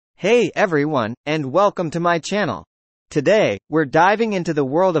Hey everyone, and welcome to my channel. Today, we're diving into the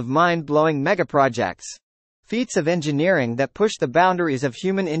world of mind-blowing megaprojects. Feats of engineering that push the boundaries of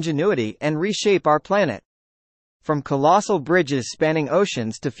human ingenuity and reshape our planet. From colossal bridges spanning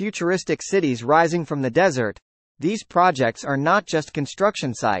oceans to futuristic cities rising from the desert, these projects are not just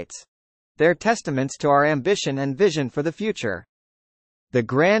construction sites. They're testaments to our ambition and vision for the future. The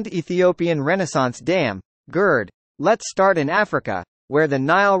Grand Ethiopian Renaissance Dam, GERD. Let's start in Africa, where the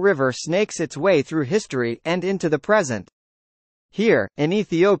Nile River snakes its way through history and into the present. Here, in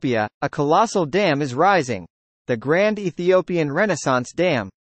Ethiopia, a colossal dam is rising. The Grand Ethiopian Renaissance Dam,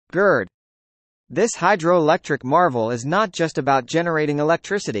 GERD. This hydroelectric marvel is not just about generating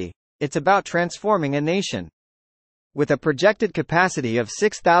electricity, it's about transforming a nation. With a projected capacity of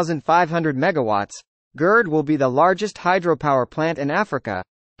 6,500 megawatts, GERD will be the largest hydropower plant in Africa,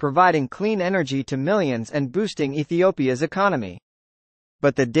 providing clean energy to millions and boosting Ethiopia's economy.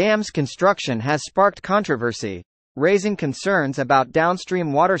 But the dam's construction has sparked controversy, raising concerns about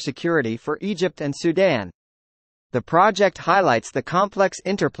downstream water security for Egypt and Sudan. The project highlights the complex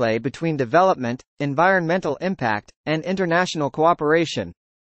interplay between development, environmental impact, and international cooperation.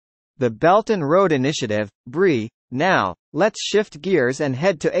 The Belt and Road Initiative, BRI. Now, let's shift gears and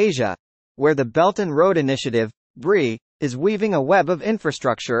head to Asia, where the Belt and Road Initiative, BRI, is weaving a web of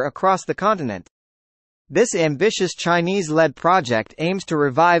infrastructure across the continent. This ambitious Chinese-led project aims to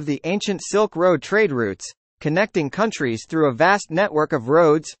revive the ancient Silk Road trade routes, connecting countries through a vast network of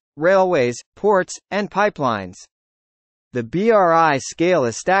roads, railways, ports, and pipelines. The BRI scale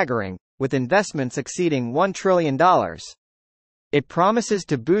is staggering, with investments exceeding $1 trillion. It promises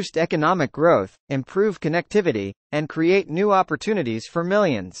to boost economic growth, improve connectivity, and create new opportunities for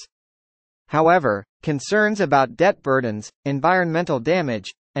millions. However, concerns about debt burdens, environmental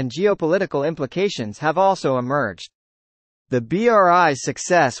damage, and geopolitical implications have also emerged. The BRI's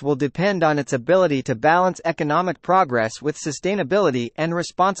success will depend on its ability to balance economic progress with sustainability and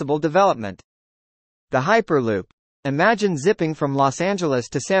responsible development. The Hyperloop. Imagine zipping from Los Angeles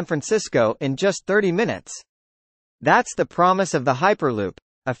to San Francisco in just 30 minutes. That's the promise of the Hyperloop,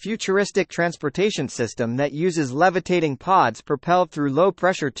 a futuristic transportation system that uses levitating pods propelled through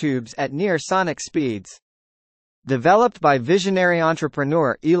low-pressure tubes at near-sonic speeds. Developed by visionary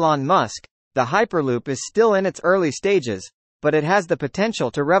entrepreneur Elon Musk, the Hyperloop is still in its early stages, but it has the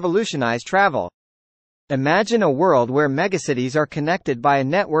potential to revolutionize travel. Imagine a world where megacities are connected by a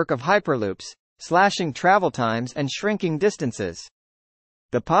network of hyperloops, slashing travel times and shrinking distances.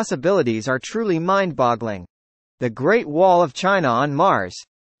 The possibilities are truly mind-boggling. The Great Wall of China on Mars.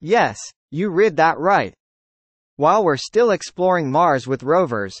 Yes, you read that right. While we're still exploring Mars with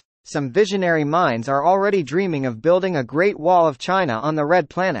rovers, some visionary minds are already dreaming of building a Great Wall of China on the Red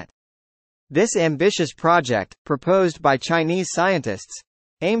Planet. This ambitious project, proposed by Chinese scientists,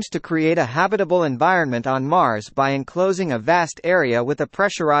 aims to create a habitable environment on Mars by enclosing a vast area with a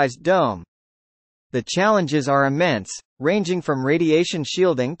pressurized dome. The challenges are immense, ranging from radiation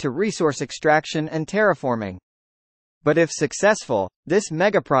shielding to resource extraction and terraforming. But if successful, this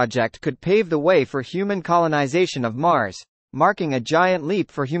megaproject could pave the way for human colonization of Mars, marking a giant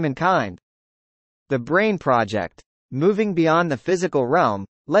leap for humankind. The Brain Project. Moving beyond the physical realm,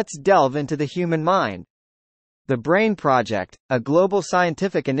 let's delve into the human mind. The Brain Project, a global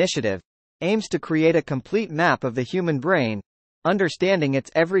scientific initiative, aims to create a complete map of the human brain, understanding its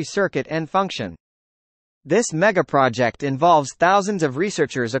every circuit and function. This megaproject involves thousands of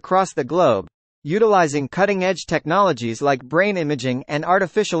researchers across the globe, utilizing cutting-edge technologies like brain imaging and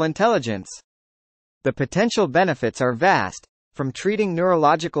artificial intelligence. The potential benefits are vast, from treating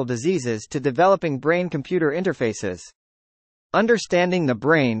neurological diseases to developing brain-computer interfaces. Understanding the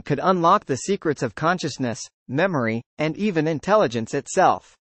brain could unlock the secrets of consciousness, memory, and even intelligence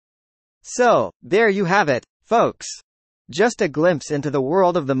itself. So, there you have it, folks. Just a glimpse into the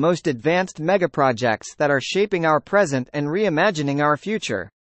world of the most advanced megaprojects that are shaping our present and reimagining our future.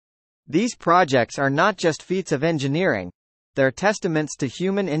 These projects are not just feats of engineering. They're testaments to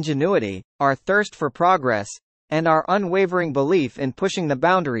human ingenuity, our thirst for progress, and our unwavering belief in pushing the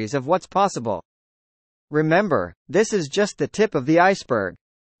boundaries of what's possible. Remember, this is just the tip of the iceberg.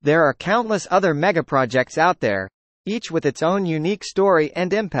 There are countless other megaprojects out there, each with its own unique story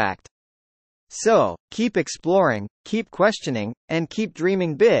and impact. So, keep exploring, keep questioning, and keep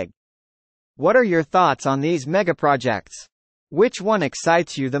dreaming big. What are your thoughts on these megaprojects? Which one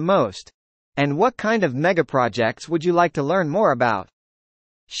excites you the most? And what kind of megaprojects would you like to learn more about?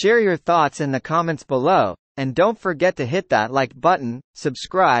 Share your thoughts in the comments below, and don't forget to hit that like button,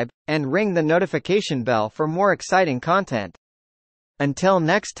 subscribe, and ring the notification bell for more exciting content. Until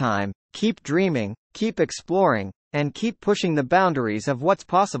next time, keep dreaming, keep exploring, and keep pushing the boundaries of what's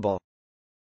possible.